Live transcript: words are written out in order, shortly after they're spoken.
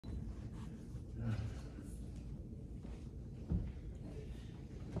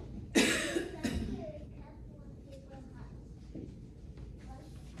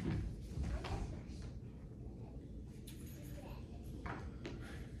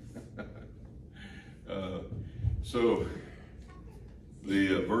So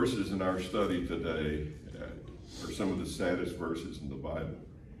the verses in our study today are some of the saddest verses in the Bible.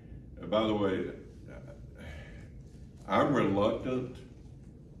 And by the way, I'm reluctant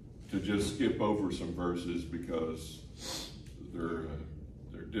to just skip over some verses because they're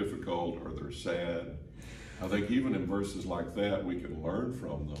difficult or they're sad. I think even in verses like that, we can learn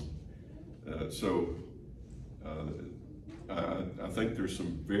from them. I think there's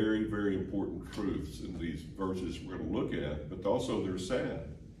some very, very important truths in these verses we're going to look at, but also they're sad.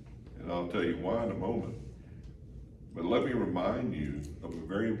 And I'll tell you why in a moment. But let me remind you of a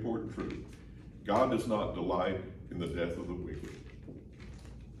very important truth. God does not delight in the death of the wicked.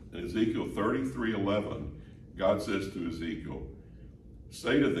 In Ezekiel 33:11, God says to Ezekiel,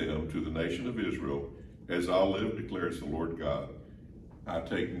 "Say to them, to the nation of Israel, as I live, declares the Lord God, I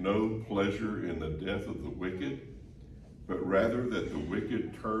take no pleasure in the death of the wicked, but rather that the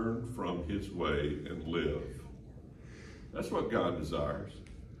wicked turn from his way and live." That's what God desires.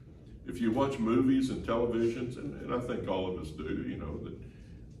 If you watch movies and televisions, and I think all of us do, you know, that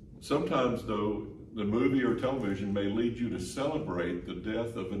sometimes though, the movie or television may lead you to celebrate the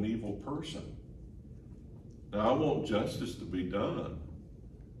death of an evil person. Now, I want justice to be done,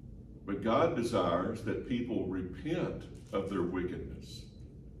 but God desires that people repent of their wickedness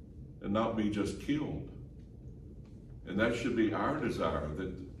and not be just killed. And that should be our desire,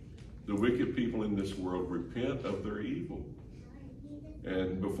 that the wicked people in this world repent of their evil.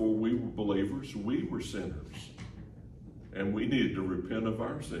 And before we were believers, we were sinners, and we needed to repent of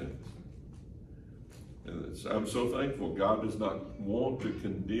our sins. And I'm so thankful God does not want to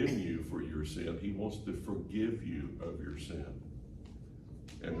condemn you for your sin. He wants to forgive you of your sin.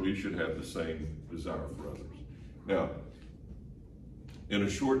 And we should have the same desire for others. Now, in a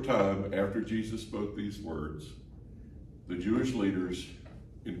short time after Jesus spoke these words, the Jewish leaders,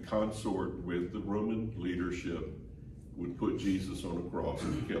 in consort with the Roman leadership, would put Jesus on a cross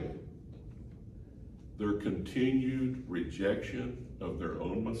and kill him. Their continued rejection of their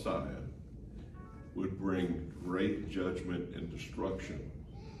own Messiah would bring great judgment and destruction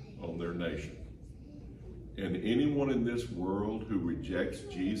on their nation. And anyone in this world who rejects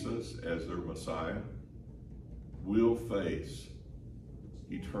Jesus as their Messiah will face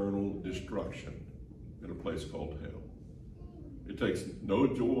eternal destruction in a place called hell. It takes no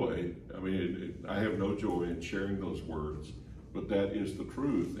joy. I have no joy in sharing those words, but that is the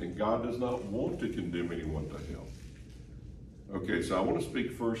truth. And God does not want to condemn anyone to hell. Okay, so I want to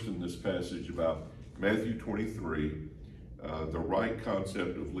speak first in this passage about Matthew 23, the right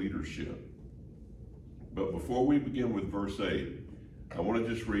concept of leadership. But before we begin with verse 8, I want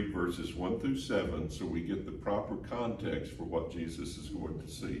to just read verses 1 through 7 so we get the proper context for what Jesus is going to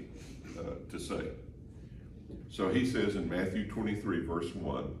say. So he says in Matthew 23, verse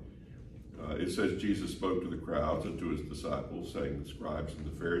 1, it says, Jesus spoke to the crowds and to his disciples, saying, the scribes and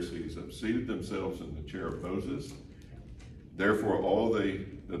the Pharisees have seated themselves in the chair of Moses. Therefore, all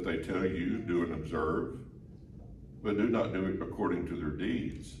that they tell you, do and observe, but do not do it according to their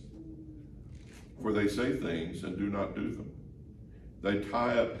deeds. For they say things and do not do them. They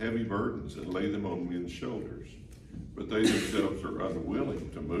tie up heavy burdens and lay them on men's shoulders, but they themselves are unwilling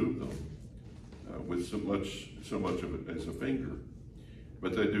to move them with so much of it as a finger.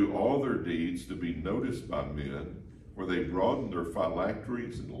 But they do all their deeds to be noticed by men, for they broaden their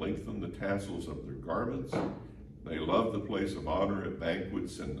phylacteries and lengthen the tassels of their garments. They love the place of honor at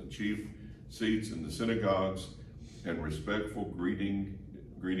banquets and the chief seats in the synagogues and respectful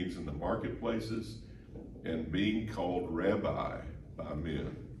greetings in the marketplaces and being called rabbi by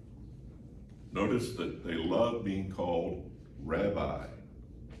men. Notice that they love being called rabbi.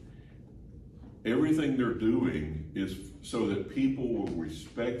 Everything they're doing is so that people will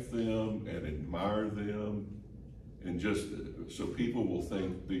respect them and admire them, and just so people will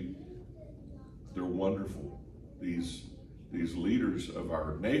think they're wonderful. These leaders of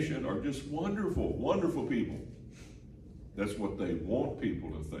our nation are just wonderful, wonderful people. That's what they want people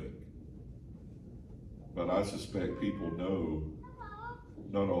to think. But I suspect people know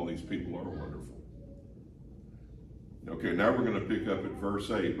not all these people are wonderful. Okay, now we're going to pick up at verse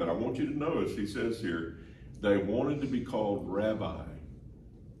 8, but I want you to notice he says here, they wanted to be called rabbi.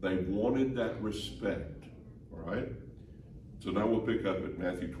 They wanted that respect, all right? So now we'll pick up at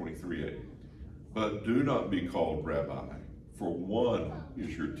Matthew 23:8. But do not be called rabbi, for one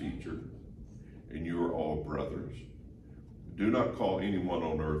is your teacher, and you are all brothers. Do not call anyone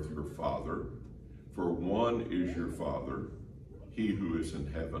on earth your father, for one is your Father, he who is in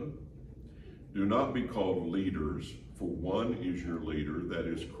heaven. Do not be called leaders, for one is your leader, that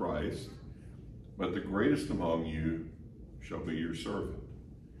is Christ. But the greatest among you shall be your servant.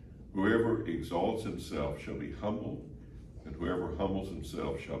 Whoever exalts himself shall be humbled, and whoever humbles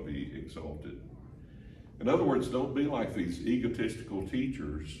himself shall be exalted. In other words, don't be like these egotistical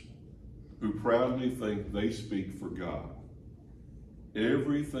teachers who proudly think they speak for God.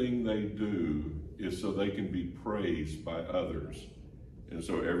 Everything they do is so they can be praised by others, and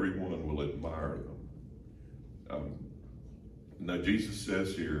so everyone will admire them. Now Jesus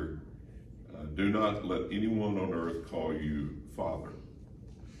says here, do not let anyone on earth call you Father.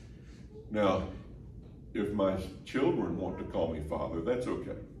 Now, if my children want to call me Father, that's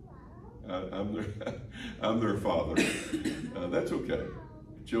okay. I'm their father. That's okay.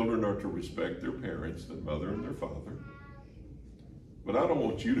 Children are to respect their parents, their mother and their father. But I don't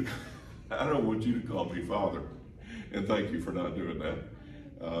want you to call me Father. And thank you for not doing that.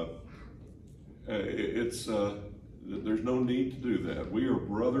 There's no need to do that. We are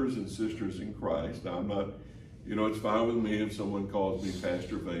brothers and sisters in Christ. Now, I'm not, it's fine with me if someone calls me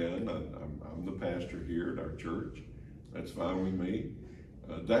Pastor Van. I'm the pastor here at our church. That's fine with me.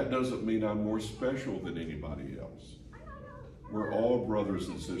 That doesn't mean I'm more special than anybody else. We're all brothers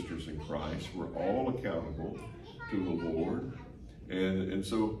and sisters in Christ. We're all accountable to the Lord. And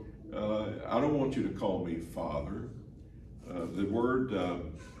so I don't want you to call me Father. The word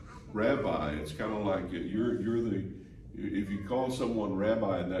rabbi, it's kind of like if you call someone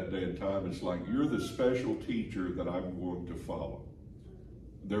rabbi in that day and time, it's like you're the special teacher that I'm going to follow.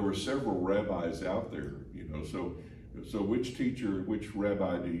 There were several rabbis out there, so which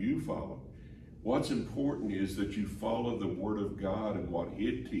rabbi do you follow? What's important is that you follow the Word of God and what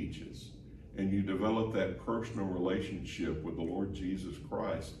it teaches, and you develop that personal relationship with the Lord Jesus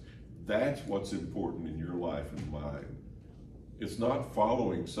Christ. That's what's important in your life and mine. It's not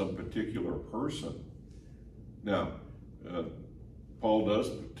following some particular person. Now, Paul does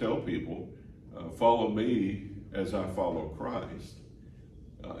tell people, follow me as I follow Christ.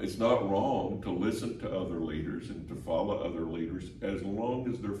 It's not wrong to listen to other leaders and to follow other leaders as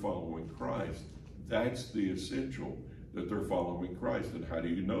long as they're following Christ. That's the essential, that they're following Christ. And how do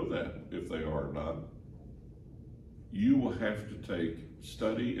you know that if they are not? You will have to take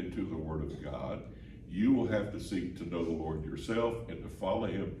study into the Word of God. You will have to seek to know the Lord yourself and to follow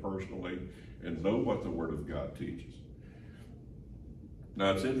Him personally and know what the Word of God teaches.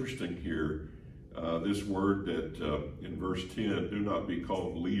 Now it's interesting here, this word that in verse 10, do not be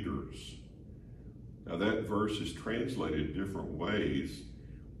called leaders. Now that verse is translated different ways,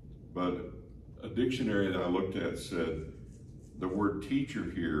 but a dictionary that I looked at said the word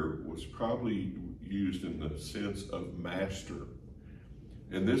teacher here was probably used in the sense of master.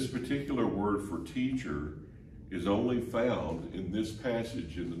 And this particular word for teacher is only found in this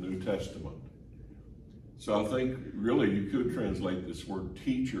passage in the New Testament. So I think really you could translate this word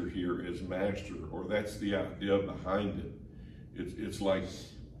teacher here as master, or that's the idea behind it. It's like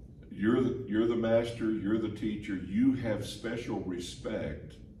you're the master, you're the teacher, you have special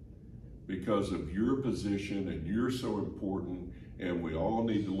respect because of your position and you're so important and we all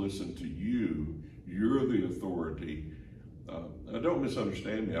need to listen to you. You're the authority. Don't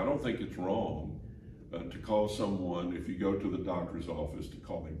misunderstand me. I don't think it's wrong to call someone, if you go to the doctor's office, to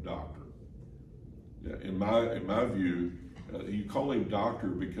call him doctor. In my view, you call him doctor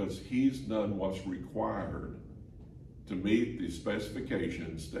because he's done what's required to meet the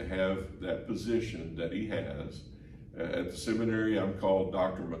specifications to have that position that he has. At the seminary, I'm called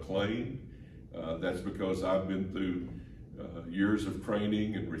Dr. McLean. That's because I've been through years of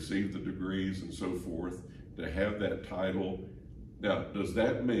training and received the degrees and so forth to have that title. Now, does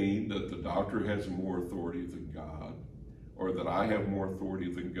that mean that the doctor has more authority than God, or that I have more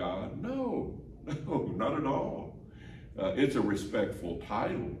authority than God? No, not at all. It's a respectful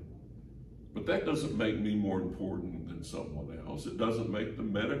title, but that doesn't make me more important than someone else. It doesn't make the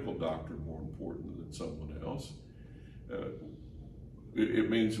medical doctor more important than someone else. It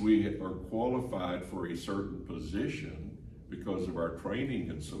means we are qualified for a certain position because of our training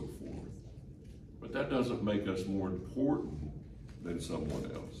and so forth. But that doesn't make us more important than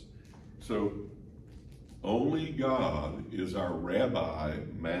someone else. So only God is our rabbi,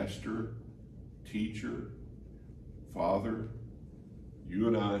 master, teacher, father. You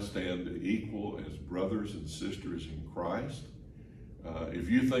and I stand equal as brothers and sisters in Christ. If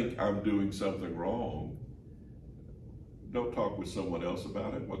you think I'm doing something wrong, don't talk with someone else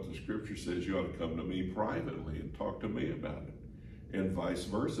about it. What the scripture says, you ought to come to me privately and talk to me about it. And vice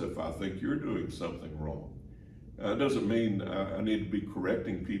versa, if I think you're doing something wrong. It doesn't mean I need to be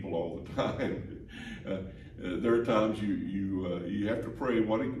correcting people all the time. There are times you have to pray,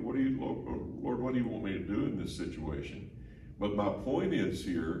 Lord, what do you want me to do in this situation? But my point is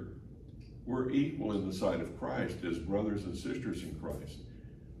here, we're equal in the sight of Christ as brothers and sisters in Christ.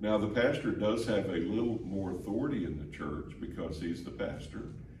 Now, the pastor does have a little more authority in the church because he's the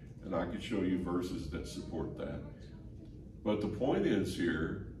pastor, and I could show you verses that support that. But the point is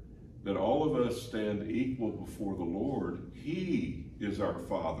here that all of us stand equal before the Lord. He is our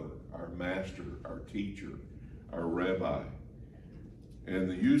Father, our Master, our Teacher, our Rabbi. And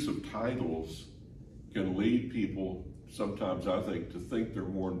the use of titles can lead people sometimes, I think, to think they're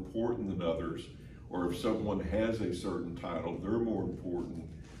more important than others, or if someone has a certain title, they're more important.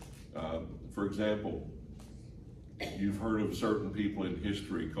 For example, you've heard of certain people in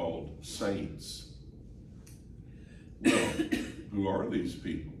history called saints. Well, who are these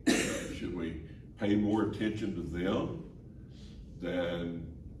people? Should we pay more attention to them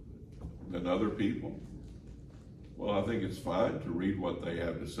than other people? Well, I think it's fine to read what they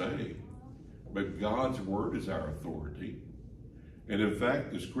have to say, but God's word is our authority. And in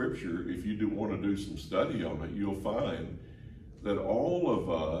fact, the scripture, if you do want to do some study on it, you'll find that all of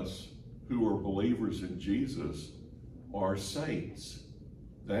us who are believers in Jesus are saints.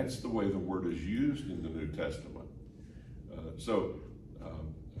 That's the way the word is used in the New Testament. So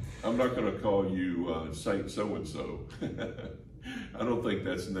I'm not going to call you Saint so-and-so. I don't think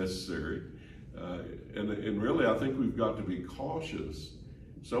that's necessary. And really, I think we've got to be cautious.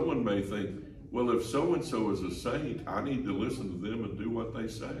 Someone may think, well, if so-and-so is a saint, I need to listen to them and do what they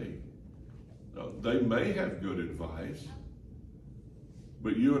say. They may have good advice,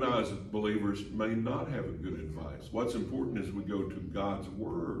 but you and I as believers may not have a good advice. What's important is we go to God's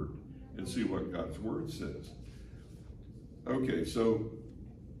word and see what God's word says. Okay, so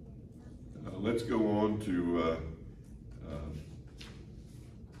let's go on to,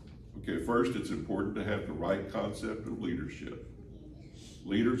 okay, first it's important to have the right concept of leadership.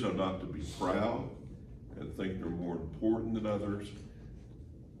 Leaders are not to be proud and think they're more important than others.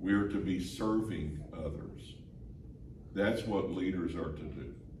 We are to be serving others. That's what leaders are to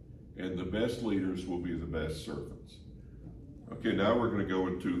do. And the best leaders will be the best servants. Okay, now we're going to go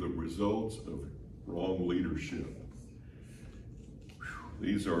into the results of wrong leadership.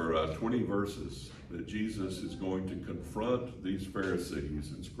 These are 20 verses that Jesus is going to confront these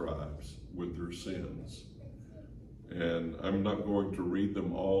Pharisees and scribes with their sins. And I'm not going to read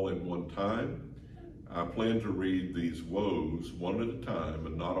them all in one time. I plan to read these woes one at a time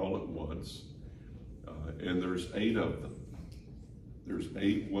and not all at once. And there's 8 of them. There's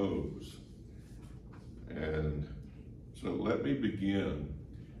 8 woes. And so let me begin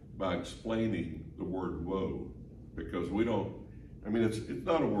by explaining the word woe, because we don't, I mean, it's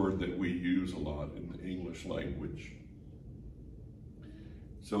not a word that we use a lot in the English language.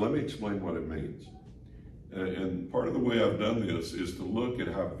 So let me explain what it means. And part of the way I've done this is to look at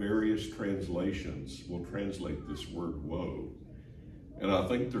how various translations will translate this word woe. And I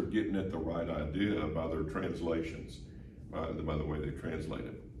think they're getting at the right idea by their translations, by the way they translate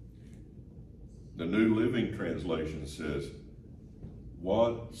it. The New Living Translation says,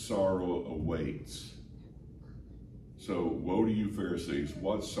 "What sorrow awaits." So, woe to you Pharisees,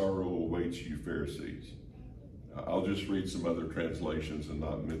 what sorrow awaits you Pharisees? I'll just read some other translations and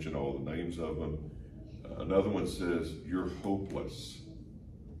not mention all the names of them. Another one says, you're hopeless.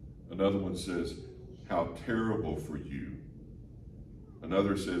 Another one says, how terrible for you.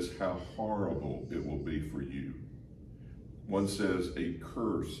 Another says, how horrible it will be for you. One says, a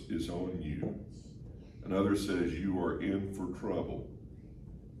curse is on you. Another says, you are in for trouble.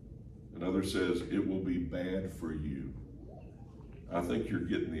 Another says, it will be bad for you. I think you're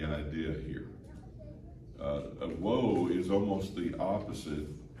getting the idea here. A woe is almost the opposite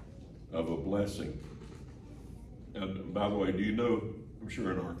of a blessing. And by the way, do you know, I'm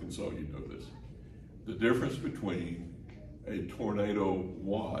sure in Arkansas you know this, the difference between a tornado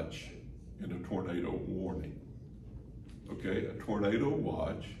watch and a tornado warning. Okay, a tornado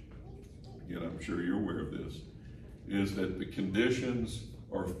watch, again, I'm sure you're aware of this, is that the conditions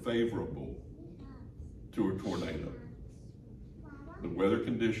are favorable to a tornado. The weather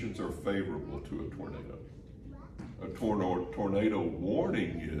conditions are favorable to a tornado. A tornado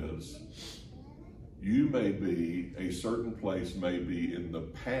warning is you may be, a certain place may be in the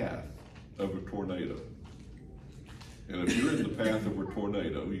path of a tornado. And if you're in the path of a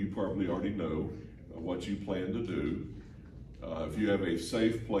tornado, you probably already know what you plan to do. If you have a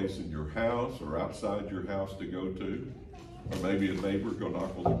safe place in your house or outside your house to go to, or maybe a neighbor go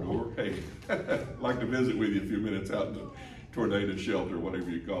knock on the door, hey, I'd like to visit with you a few minutes out in the tornado shelter, whatever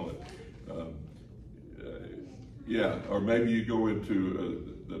you call it. Yeah, or maybe you go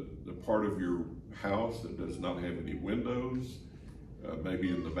into the part of your house that does not have any windows, maybe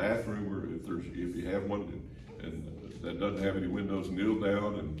in the bathroom, or if you have one and that doesn't have any windows, kneel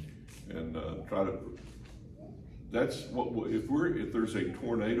down and try to That's what, if there's a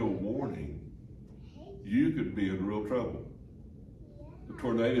tornado warning, you could be in real trouble. The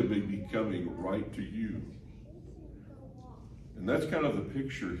tornado may be coming right to you. And that's kind of the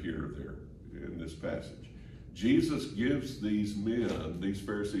picture here there in this passage. Jesus gives these men, these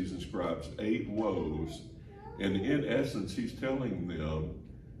Pharisees and scribes, 8 woes. And in essence, he's telling them,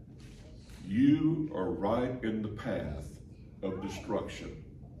 you are right in the path of destruction.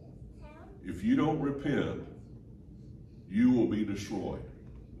 If you don't repent, you will be destroyed.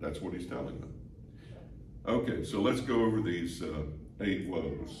 That's what he's telling them. Okay, so let's go over these 8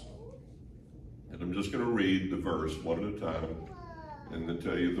 woes. And I'm just going to read the verse one at a time and then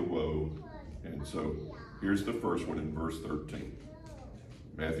tell you the woe. And so here's the first one in verse 13.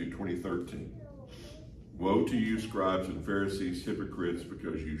 Matthew 20:13. Woe to you, scribes and Pharisees, hypocrites,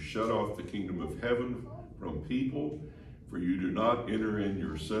 because you shut off the kingdom of heaven from people, for you do not enter in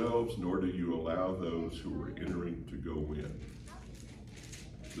yourselves, nor do you allow those who are entering to go in.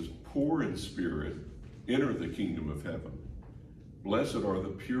 The poor in spirit enter the kingdom of heaven. Blessed are the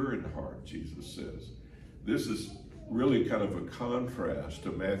pure in heart, Jesus says. This is really kind of a contrast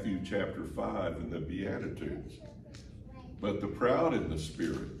to Matthew chapter 5 and the Beatitudes. But the proud in the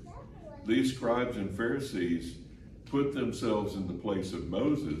spirit, these scribes and Pharisees put themselves in the place of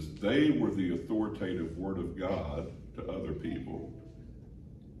Moses. They were the authoritative word of God to other people.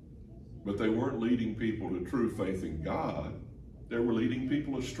 But they weren't leading people to true faith in God. They were leading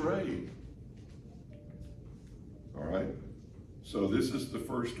people astray. All right? So this is the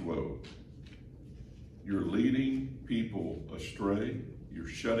first woe. You're leading people astray. You're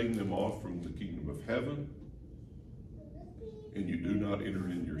shutting them off from the kingdom of heaven. And you do not enter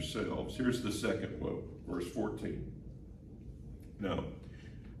in yourselves. Here's the second woe, verse 14. Now,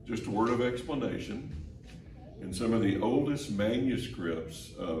 just a word of explanation. In some of the oldest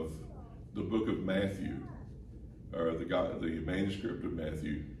manuscripts of the book of Matthew, or the manuscript of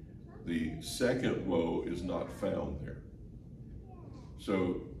Matthew, the second woe is not found there.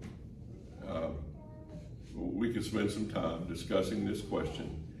 So we could spend some time discussing this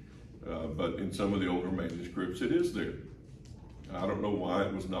question, but in some of the older manuscripts, it is there. I don't know why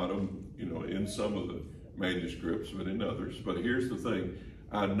it was not, in some of the manuscripts, but in others. But here's the thing.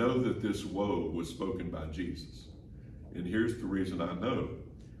 I know that this woe was spoken by Jesus. And here's the reason I know.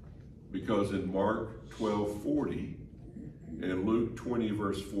 Because in Mark 12:40 and Luke 20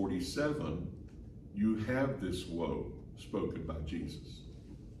 verse 47, you have this woe spoken by Jesus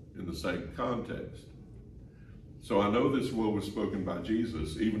in the same context. So I know this woe was spoken by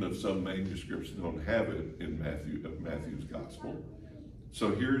Jesus, even if some manuscripts don't have it in Matthew's gospel.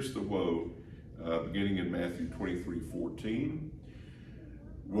 So here's the woe, beginning in Matthew 23:14.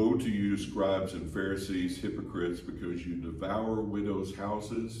 Woe to you, scribes and Pharisees, hypocrites, because you devour widows'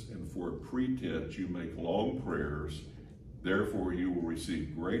 houses, and for a pretense you make long prayers. Therefore you will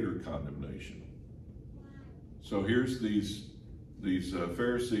receive greater condemnation. So here's these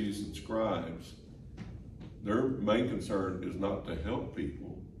Pharisees and scribes. Their main concern is not to help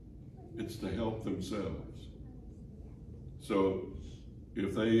people, it's to help themselves. So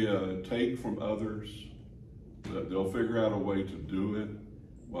if they take from others, they'll figure out a way to do it,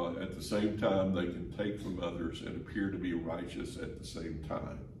 while at the same time they can take from others and appear to be righteous at the same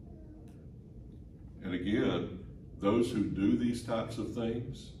time. And again, those who do these types of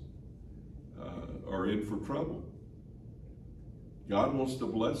things are in for trouble. God wants to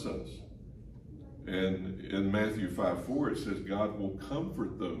bless us. And in Matthew 5:4, it says, God will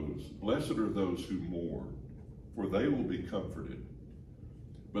comfort those. Blessed are those who mourn, for they will be comforted.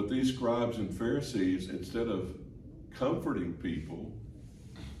 But these scribes and Pharisees, instead of comforting people,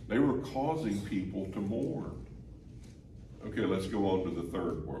 they were causing people to mourn. Okay, let's go on to the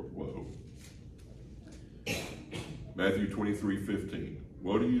third woe. Matthew 23:15.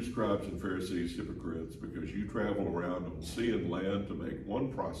 Woe to you, scribes and Pharisees, hypocrites, because you travel around on sea and land to make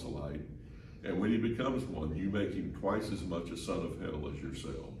one proselyte, and when he becomes one, you make him twice as much a son of hell as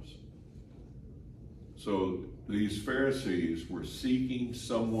yourselves. So these Pharisees were seeking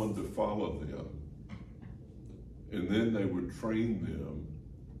someone to follow them, and then they would train them,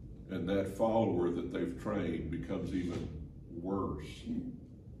 and that follower that they've trained becomes even worse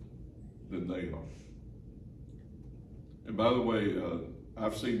than they are. And by the way,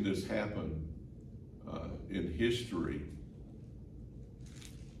 I've seen this happen in history.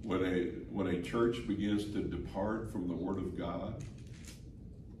 When a church begins to depart from the Word of God,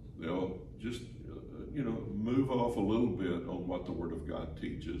 they'll just move off a little bit on what the Word of God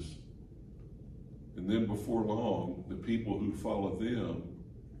teaches. And then before long, the people who follow them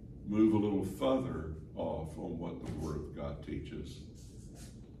move a little further off on what the Word of God teaches.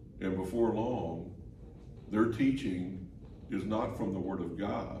 And before long, their teaching is not from the Word of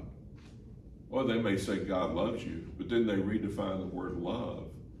God. Well, they may say God loves you, but then they redefine the word love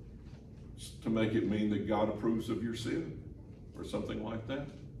to make it mean that God approves of your sin or something like that.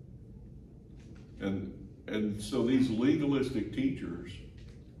 And so these legalistic teachers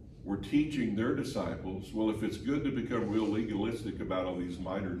were teaching their disciples, well, if it's good to become real legalistic about all these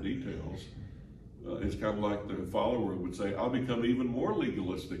minor details, it's kind of like the follower would say, I'll become even more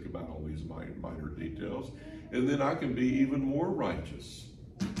legalistic about all these minor details, and then I can be even more righteous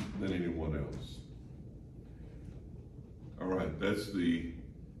than anyone else. All right, that's the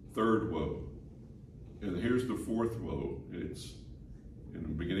third woe. And here's the fourth woe. It's in the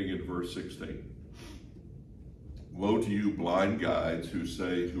beginning in verse 16. Woe to you, blind guides, who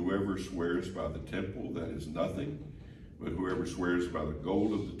say, whoever swears by the temple, that is nothing, but whoever swears by the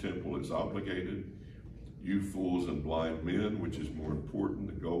gold of the temple is obligated. You fools and blind men, which is more important,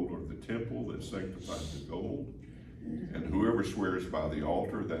 the gold or the temple that sanctifies the gold? And whoever swears by the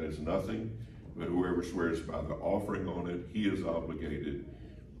altar, that is nothing, but whoever swears by the offering on it, he is obligated.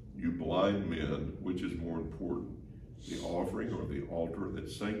 You blind men, which is more important, the offering or the altar that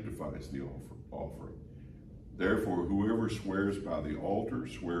sanctifies the offering? Therefore, whoever swears by the altar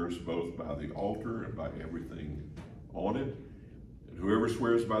swears both by the altar and by everything on it. And whoever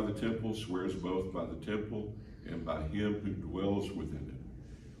swears by the temple swears both by the temple and by him who dwells within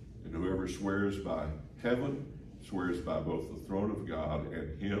it. And whoever swears by heaven swears by both the throne of God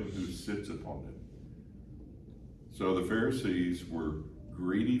and him who sits upon it. So the Pharisees were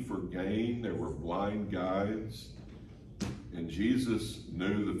greedy for gain. They were blind guides. And Jesus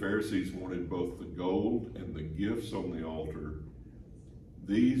knew the Pharisees wanted both the gold and the gifts on the altar.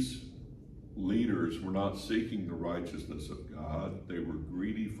 These leaders were not seeking the righteousness of God. They were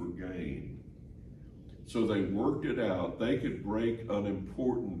greedy for gain. So they worked it out. They could break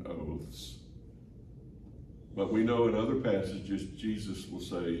unimportant oaths. But we know in other passages, Jesus will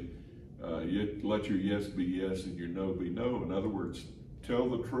say, let your yes be yes and your no be no. In other words, tell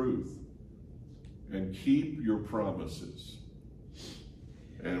the truth and keep your promises.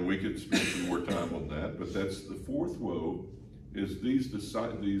 And we could spend some more time on that, but that's the fourth woe, is these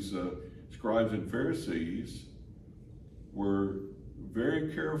scribes and Pharisees were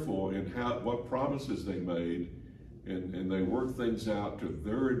very careful in what promises they made, and they worked things out to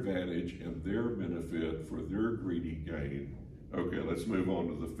their advantage and their benefit for their greedy gain. Okay, let's move on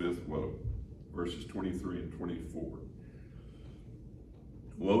to the fifth woe, verses 23 and 24.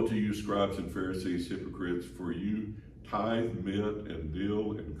 Woe to you, scribes and Pharisees, hypocrites, for you tithe mint and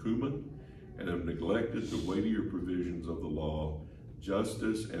dill and cumin, and have neglected the weightier provisions of the law,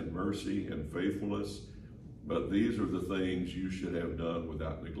 justice and mercy and faithfulness. But these are the things you should have done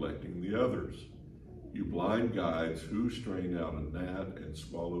without neglecting the others. You blind guides, who strain out a gnat and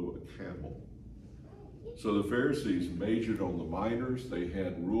swallow a camel. So the Pharisees majored on the minors. They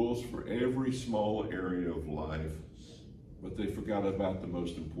had rules for every small area of life, but they forgot about the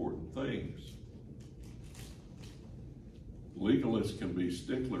most important things. Legalists can be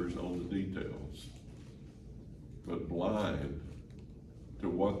sticklers on the details, but blind to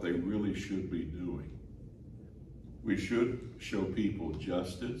what they really should be doing. We should show people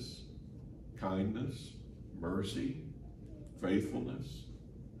justice, kindness, mercy, faithfulness.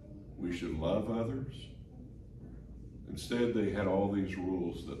 We should love others. Instead, they had all these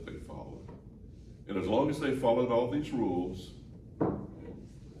rules that they followed. And as long as they followed all these rules,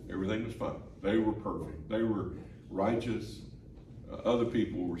 everything was fine. They were perfect. They were righteous. Other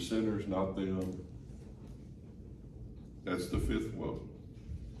people were sinners, not them. That's the fifth woe.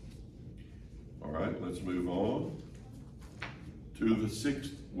 All right, let's move on to the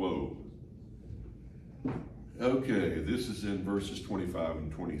sixth woe. Okay, this is in verses 25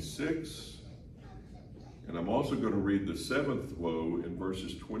 and 26. And I'm also going to read the seventh woe in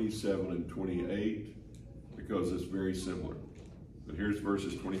verses 27 and 28 because it's very similar. But here's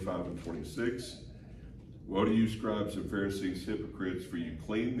verses 25 and 26. Woe to you, scribes and Pharisees, hypocrites, for you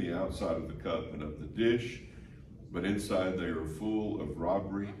clean the outside of the cup and of the dish, but inside they are full of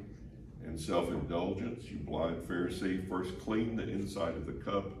robbery and self-indulgence. You blind Pharisee, first clean the inside of the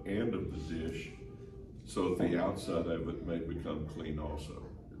cup and of the dish, so that the outside of it may become clean also.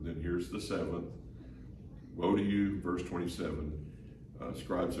 And then here's the seventh. Woe to you, verse 27,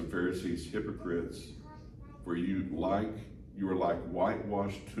 scribes and Pharisees, hypocrites, for you are like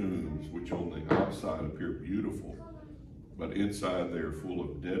whitewashed tombs, which on the outside appear beautiful, but inside they are full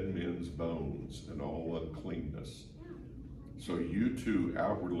of dead men's bones and all uncleanness. So you too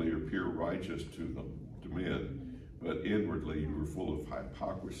outwardly appear righteous to men, but inwardly you are full of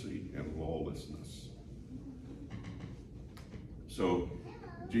hypocrisy and lawlessness. So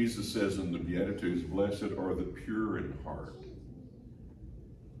Jesus says in the Beatitudes, blessed are the pure in heart.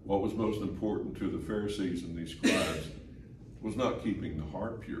 What was most important to the Pharisees and these scribes was not keeping the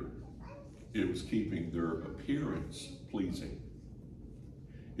heart pure. It was keeping their appearance pleasing.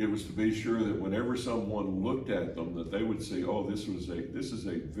 It was to be sure that whenever someone looked at them, that they would say, oh, this is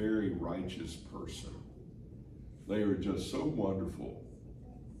a very righteous person. They are just so wonderful.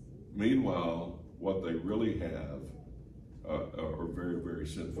 Meanwhile, what they really have are very, very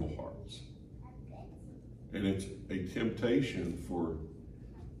sinful hearts. And it's a temptation for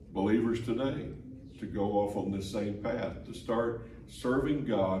believers today to go off on this same path, to start serving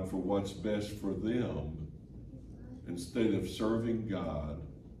God for what's best for them instead of serving God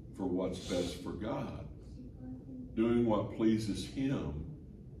for what's best for God, doing what pleases Him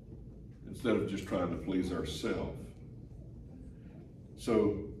instead of just trying to please ourselves.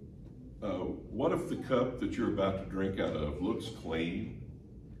 So what if the cup that you're about to drink out of looks clean,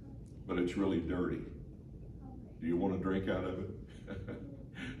 but it's really dirty? Do you want to drink out of it?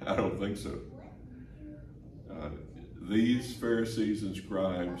 I don't think so. These Pharisees and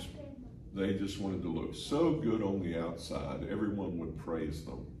scribes, they just wanted to look so good on the outside, everyone would praise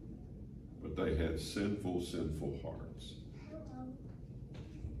them. But they had sinful, sinful hearts.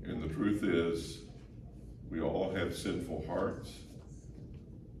 And the truth is, we all have sinful hearts.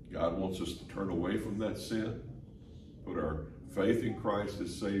 God wants us to turn away from that sin, put our faith in Christ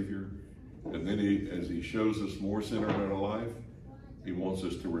as Savior, and then as He shows us more sin in our life, He wants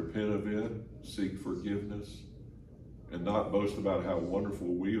us to repent of it, seek forgiveness, and not boast about how wonderful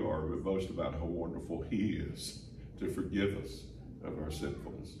we are, but boast about how wonderful He is to forgive us of our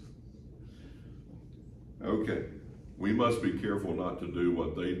sinfulness. Okay, we must be careful not to do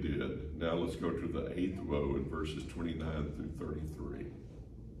what they did. Now let's go to the 8th woe in verses 29 through 33.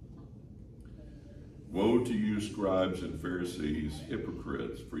 Woe to you, scribes and Pharisees,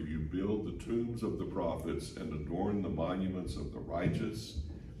 hypocrites, for you build the tombs of the prophets and adorn the monuments of the righteous,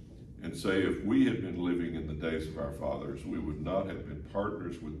 and say, if we had been living in the days of our fathers, we would not have been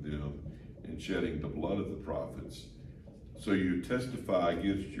partners with them in shedding the blood of the prophets. So you testify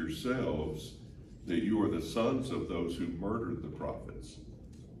against yourselves that you are the sons of those who murdered the prophets.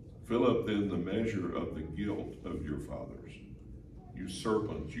 Fill up then the measure of the guilt of your fathers. You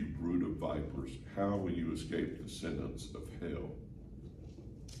serpents, you brood of vipers, how will you escape the sentence of hell?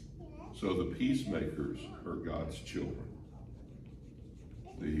 So the peacemakers are God's children.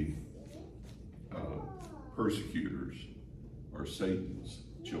 The persecutors are Satan's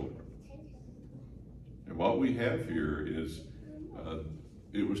children. And what we have here is,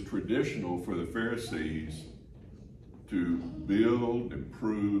 it was traditional for the Pharisees to build,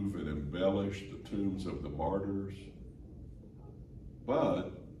 improve, and embellish the tombs of the martyrs.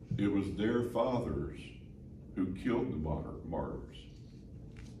 But it was their fathers who killed the martyrs.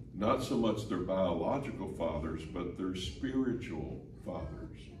 Not so much their biological fathers, but their spiritual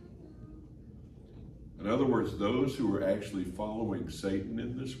fathers. In other words, those who are actually following Satan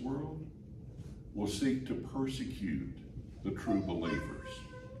in this world will seek to persecute the true believers.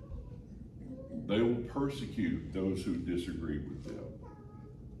 They will persecute those who disagree with them.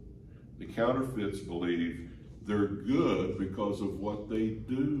 The counterfeits believe they're good because of what they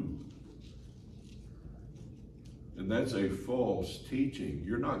do. And that's a false teaching.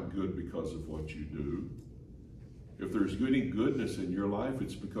 You're not good because of what you do. If there's any goodness in your life,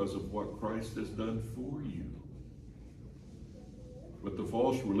 it's because of what Christ has done for you. But the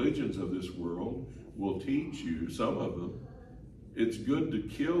false religions of this world will teach you, some of them, it's good to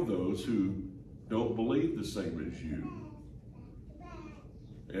kill those who don't believe the same as you.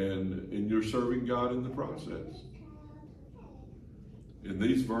 And you're serving God in the process. In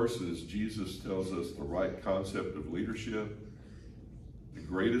these verses, Jesus tells us the right concept of leadership. The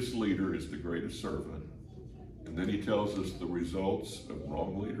greatest leader is the greatest servant. And then he tells us the results of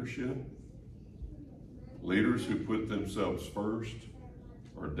wrong leadership. Leaders who put themselves first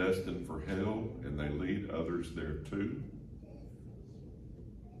are destined for hell, and they lead others there too.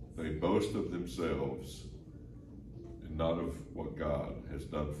 They boast of themselves and not of what God has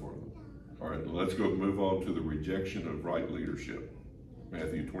done for them. All right, let's go move on to the rejection of right leadership.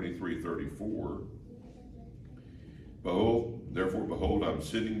 Matthew 23:34. Behold, I'm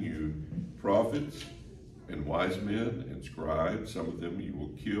sending you prophets and wise men and scribes. Some of them you will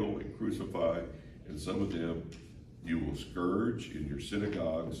kill and crucify, and some of them you will scourge in your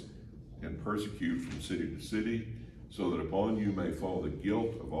synagogues and persecute from city to city, so that upon you may fall the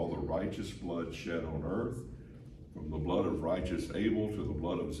guilt of all the righteous blood shed on earth, from the blood of righteous Abel to the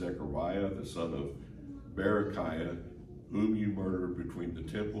blood of Zechariah, the son of Berechiah, whom you murdered between the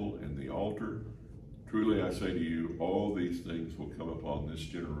temple and the altar. Truly I say to you, all these things will come upon this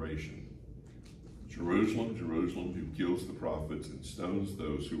generation. Jerusalem, Jerusalem, who kills the prophets and stones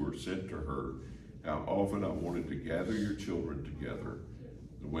those who are sent to her, how often I wanted to gather your children together,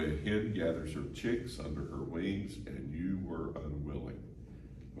 the way a hen gathers her chicks under her wings, and you were unwilling.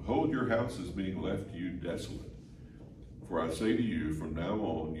 Behold, your house is being left to you desolate. For I say to you, from now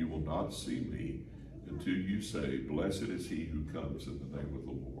on you will not see me until you say, blessed is he who comes in the name of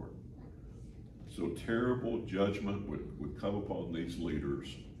the Lord. So terrible judgment would come upon these leaders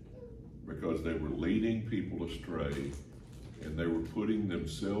because they were leading people astray and they were putting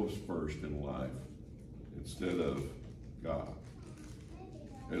themselves first in life instead of God.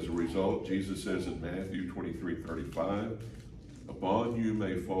 As a result, Jesus says in Matthew 23:35, upon you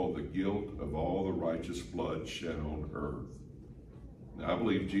may fall the guilt of all the righteous blood shed on earth. Now, I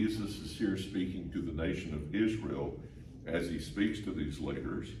believe Jesus is here speaking to the nation of Israel as he speaks to these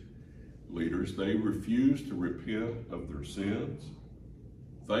leaders. They refuse to repent of their sins.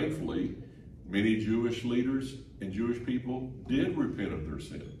 Thankfully, many Jewish leaders and Jewish people did repent of their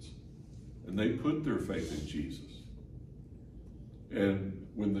sins, and they put their faith in Jesus. And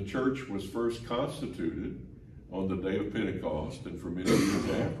when the church was first constituted on the day of Pentecost and for many years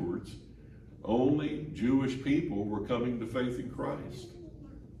afterwards, only Jewish people were coming to faith in Christ.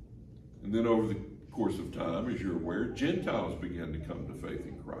 And then over the course of time, as you're aware, Gentiles began to come to faith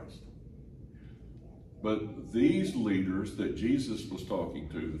in Christ. But these leaders that Jesus was talking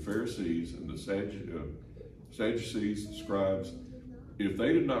to, the Pharisees and the Sadducees, the scribes, if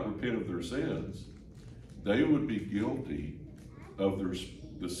they did not repent of their sins, they would be guilty of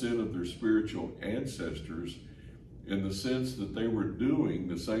the sin of their spiritual ancestors, in the sense that they were doing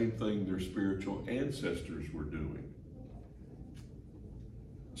the same thing their spiritual ancestors were doing.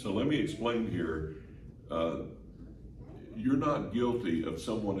 So let me explain here. You're not guilty of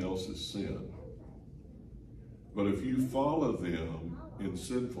someone else's sin. But if you follow them in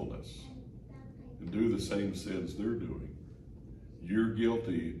sinfulness and do the same sins they're doing, you're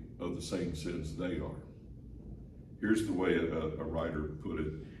guilty of the same sins they are. Here's the way a writer put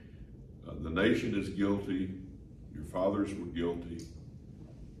it. The nation is guilty. Your fathers were guilty.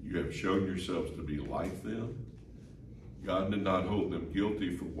 You have shown yourselves to be like them. God did not hold them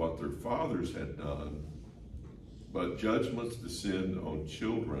guilty for what their fathers had done, but judgments descend on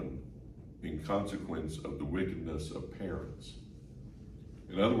children in consequence of the wickedness of parents.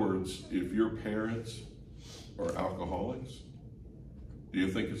 In other words, if your parents are alcoholics, do you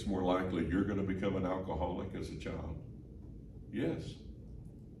think it's more likely you're going to become an alcoholic as a child? Yes.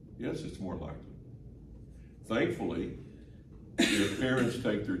 Yes, it's more likely. Thankfully, if parents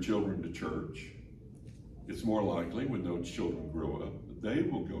take their children to church, it's more likely when those children grow up that they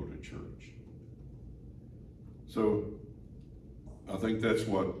will go to church. So I think that's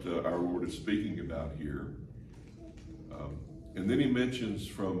what our Lord is speaking about here. And then he mentions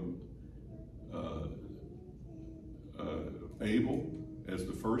from Abel as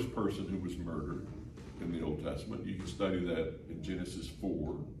the first person who was murdered in the Old Testament. You can study that in Genesis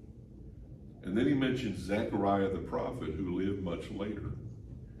 4. And then he mentions Zechariah the prophet, who lived much later.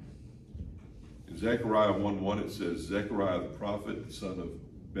 In Zechariah 1:1 it says, Zechariah the prophet, the son of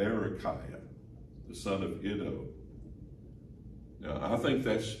Berechiah, the son of Iddo. Now, I think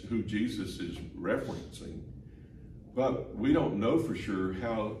that's who Jesus is referencing, but we don't know for sure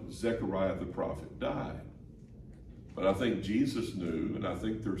how Zechariah the prophet died. But I think Jesus knew, and I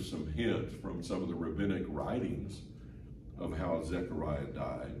think there's some hint from some of the rabbinic writings of how Zechariah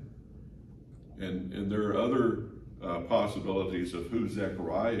died. And there are other possibilities of who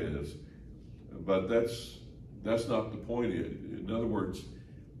Zechariah is, but that's not the point. In other words,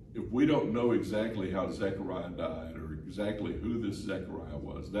 if we don't know exactly how Zechariah died or exactly who this Zechariah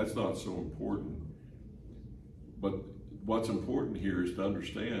was, that's not so important. But what's important here is to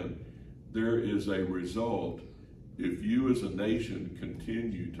understand there is a result if you as a nation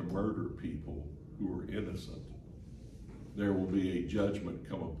continue to murder people who are innocent. There will be a judgment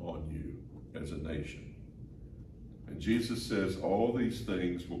come upon you as a nation. And Jesus says all these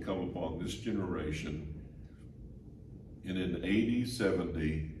things will come upon this generation, and in AD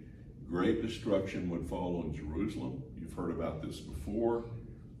 70, great destruction would fall on Jerusalem. You've heard about this before.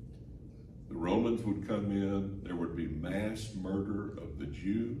 The Romans would come in. There would be mass murder of the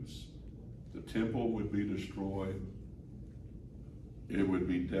Jews. The temple would be destroyed. It would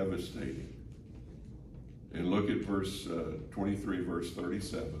be devastating. And look at verse 23, verse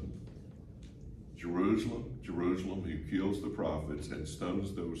 37. Jerusalem, Jerusalem, who kills the prophets and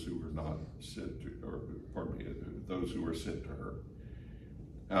stones those who are not sent to, or pardon me, those who are sent to her.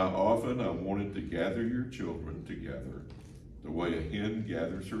 How often I wanted to gather your children together, the way a hen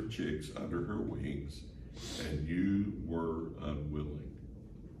gathers her chicks under her wings, and you were unwilling.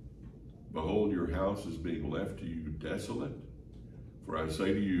 Behold, your house is being left to you desolate. For I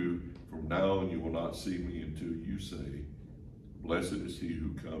say to you, from now on you will not see me until you say, blessed is he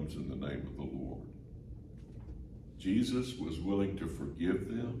who comes in the name of the Lord. Jesus was willing to forgive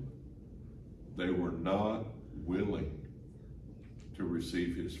them. They were not willing to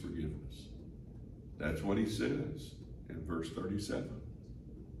receive his forgiveness. That's what he says in verse 37.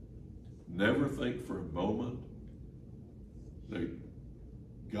 Never think for a moment that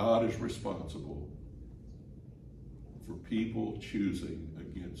God is responsible for people choosing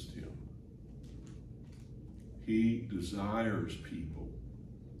against him. He desires people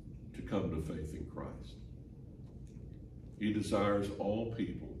to come to faith in Christ. He desires all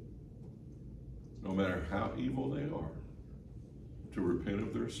people, no matter how evil they are, to repent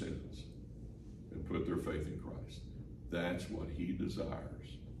of their sins and put their faith in Christ. That's what he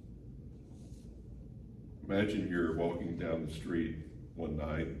desires. Imagine you're walking down the street one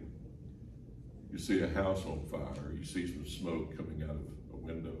night, you see a house on fire, you see some smoke coming out of a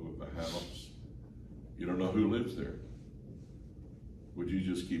window of a house. You don't know who lives there. Would you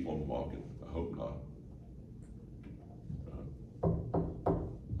just keep on walking? I hope not.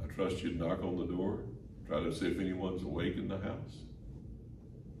 I trust you'd knock on the door, try to see if anyone's awake in the house.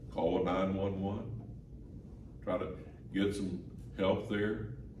 Call a 911. Try to get some help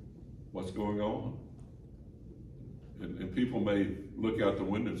there. What's going on? And people may look out the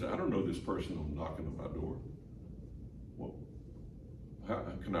window and say, I don't know this person who's knocking on my door. Well,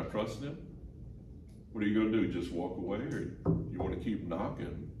 can I trust them? What are you going to do? Just walk away? Or you want to keep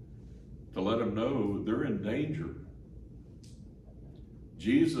knocking to let them know they're in danger?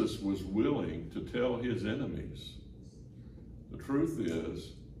 Jesus was willing to tell his enemies, the truth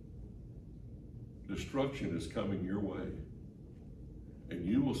is, destruction is coming your way, and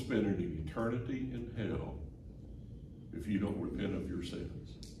you will spend an eternity in hell if you don't repent of your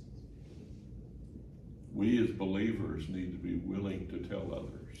sins. We as believers need to be willing to tell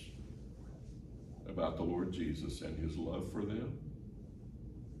others about the Lord Jesus and his love for them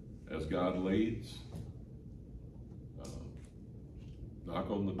as God leads. Knock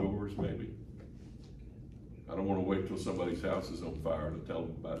on the doors, maybe. I don't want to wait till somebody's house is on fire to tell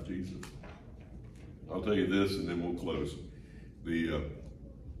them about Jesus. I'll tell you this and then we'll close. The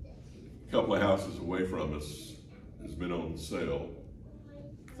couple of houses away from us has been on sale.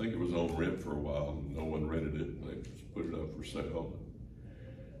 I think it was on rent for a while and no one rented it, and they just put it up for sale.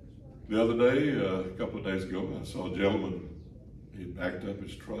 The other day, a couple of days ago, I saw a gentleman. He had backed up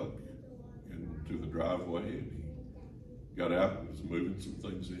his truck into the driveway, and he got out and was moving some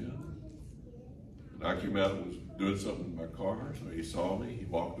things in. And I came out and was doing something in my car, so he saw me, he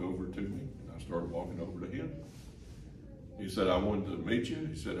walked over to me, and I started walking over to him. He said, I wanted to meet you.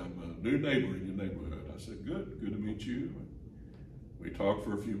 He said, I'm a new neighbor in your neighborhood. I said, good to meet you. We talked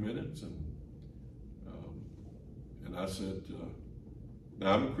for a few minutes, and I said,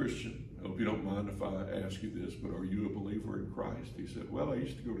 now I'm a Christian. I hope you don't mind if I ask you this, but are you a believer in Christ? He said, well, I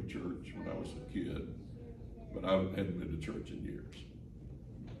used to go to church when I was a kid, but I hadn't been to church in years.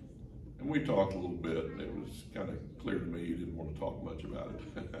 And we talked a little bit, and it was kind of clear to me he didn't want to talk much about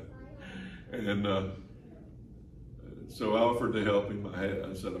it. And so I offered to help him.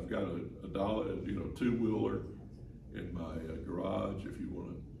 I said, I've got a dollar, two-wheeler in my garage. If you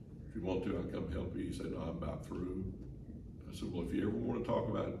want to, I'll come help you. He said, no, I'm about through. I said, well, if you ever want to talk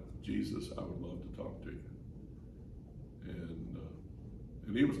about Jesus, I would love to talk to you.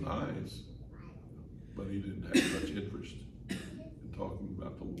 And he was nice, but he didn't have much interest in talking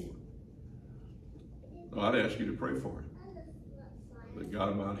about the Lord. So I'd ask you to pray for him, that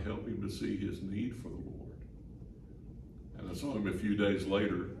God might help him to see his need for the Lord. And I saw him a few days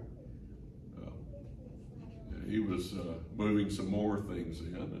later. He was moving some more things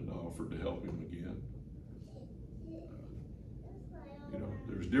in, and I offered to help him again.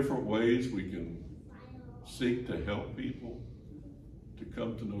 There's different ways we can seek to help people to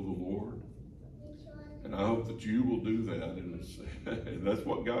come to know the Lord. And I hope that you will do that, and that's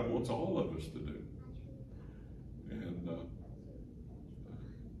what God wants all of us to do.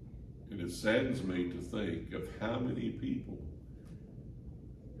 And it saddens me to think of how many people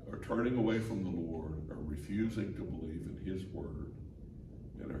are turning away from the Lord, are refusing to believe in his word,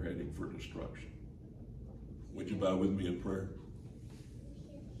 and are heading for destruction. Would you bow with me in prayer?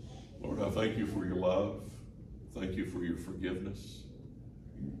 Lord, I thank you for your love. Thank you for your forgiveness.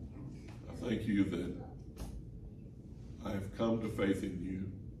 I thank you that I have come to faith in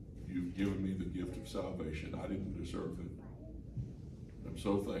you. You've given me the gift of salvation. I didn't deserve it. I'm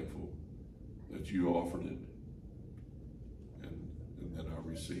so thankful that you offered it.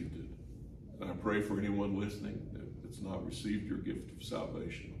 received it. And I pray for anyone listening that's not received your gift of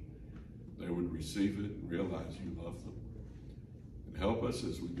salvation, they would receive it and realize you love them. And help us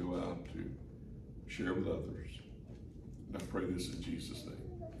as we go out to share with others. And I pray this in Jesus'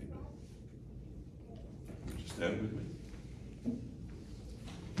 name. Amen. Would you stand with me?